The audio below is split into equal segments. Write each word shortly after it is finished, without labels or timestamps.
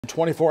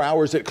24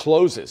 hours it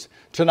closes.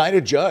 Tonight,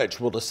 a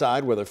judge will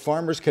decide whether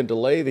farmers can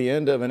delay the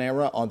end of an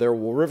era on their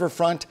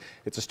riverfront.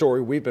 It's a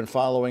story we've been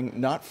following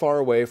not far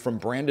away from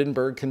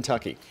Brandenburg,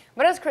 Kentucky.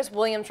 But as Chris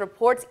Williams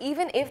reports,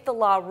 even if the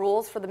law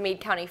rules for the Meade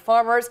County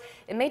farmers,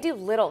 it may do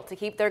little to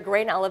keep their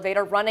grain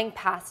elevator running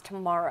past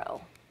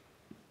tomorrow.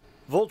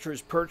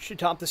 Vultures perched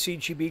atop the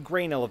CGB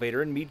grain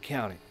elevator in Meade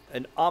County,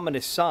 an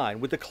ominous sign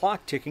with the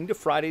clock ticking to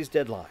Friday's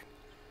deadline.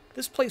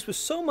 This place was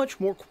so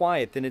much more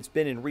quiet than it's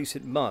been in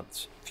recent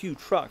months. Few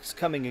trucks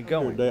coming and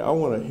going. I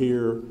want to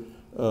hear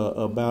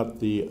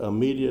about the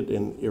immediate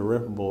and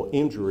irreparable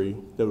injury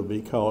that would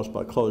be caused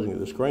by closing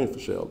of this grain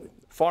facility.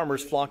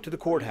 Farmers flocked to the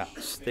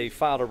courthouse. They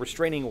filed a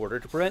restraining order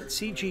to prevent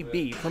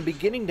CGB from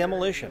beginning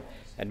demolition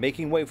and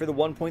making way for the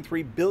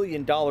 $1.3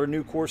 billion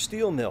Nucor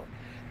steel mill.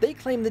 They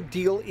claim the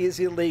deal is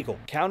illegal.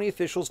 County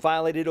officials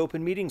violated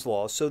open meetings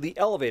laws so the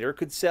elevator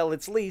could sell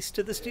its lease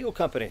to the steel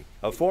company.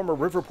 A former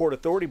Riverport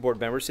Authority Board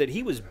member said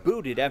he was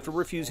booted after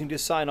refusing to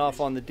sign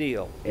off on the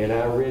deal. And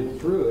I read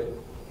through it,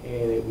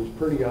 and it was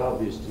pretty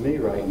obvious to me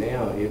right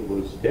now it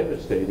was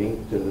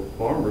devastating to the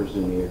farmers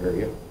in the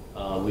area.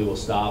 We will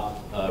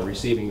stop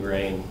receiving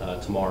grain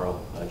tomorrow,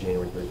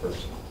 January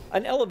 31st.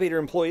 An elevator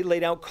employee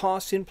laid out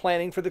costs in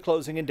planning for the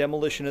closing and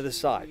demolition of the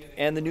site.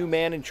 And the new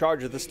man in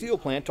charge of the steel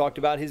plant talked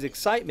about his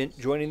excitement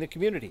joining the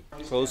community,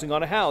 closing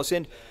on a house,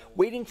 and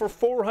waiting for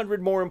 400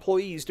 more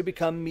employees to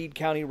become Meade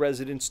County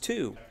residents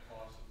too.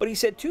 But he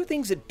said two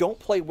things that don't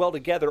play well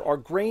together are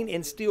grain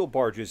and steel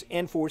barges,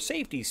 and for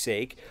safety's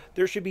sake,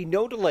 there should be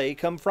no delay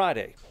come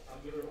Friday.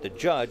 The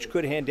judge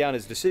could hand down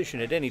his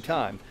decision at any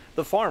time.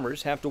 The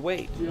farmers have to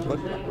wait.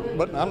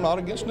 But I'm not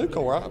against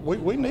Nucor.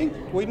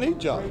 We need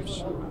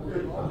jobs.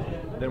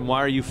 Then why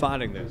are you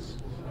fighting this?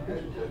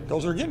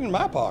 Because they're getting in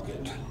my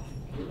pocket.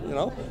 You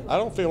know, I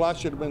don't feel I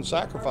should have been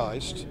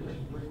sacrificed,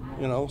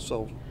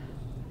 so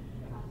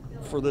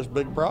for this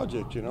big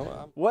project,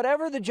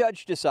 Whatever the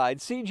judge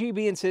decides,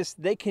 CGB insists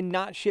they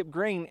cannot ship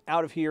grain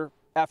out of here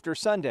after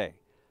Sunday.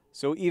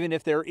 So even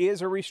if there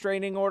is a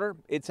restraining order,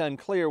 it's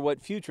unclear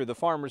what future the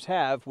farmers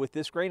have with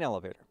this grain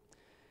elevator.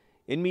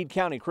 In Meade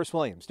County, Chris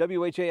Williams,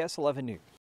 WHAS 11 News.